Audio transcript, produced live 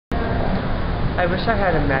I wish I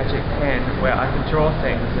had a magic pen where I could draw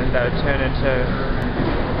things and they would turn into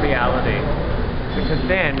reality. Because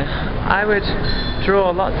then I would draw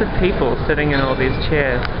lots of people sitting in all these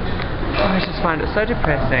chairs. Oh, I just find it so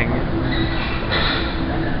depressing.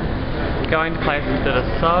 Going to places that are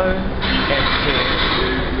so empty.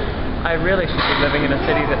 I really should be living in a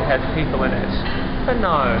city that has people in it. But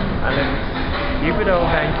no, I live in stupid old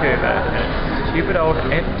Vancouver and it's stupid old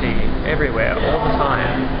empty everywhere all the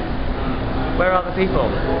time. Where are the people?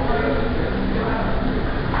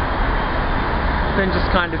 Been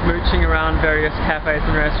just kind of mooching around various cafes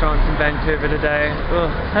and restaurants in Vancouver today.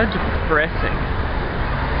 Ugh, so depressing.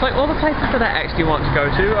 It's like all the places that I actually want to go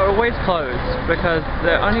to are always closed because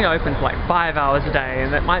they're only open for like 5 hours a day,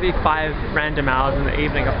 and that might be 5 random hours in the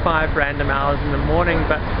evening or 5 random hours in the morning,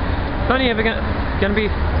 but it's only ever going to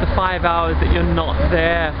be the 5 hours that you're not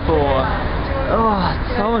there for. Oh,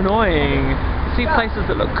 it's so annoying. You see places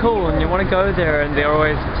that look cool and you want to go there and they're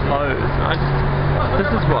always closed. This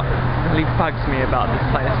is what really bugs me about this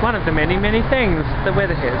place. One of the many, many things. The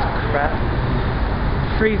weather here is crap.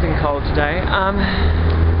 Freezing cold today.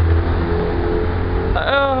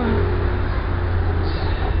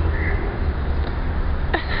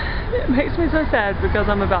 It makes me so sad because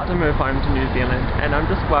I'm about to move home to New Zealand and I'm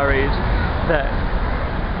just worried that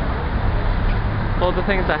all the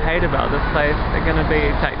things I hate about this place are going to be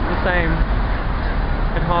exactly the same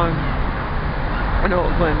at home in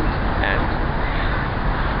Auckland. And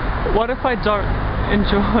what if I don't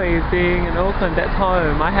enjoy being in Auckland? That's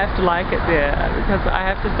home. I have to like it there because I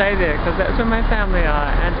have to stay there because that's where my family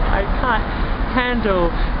are, and I can't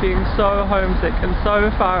handle being so homesick and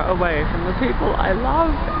so far away from the people I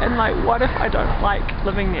love. And like, what if I don't like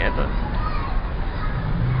living near them?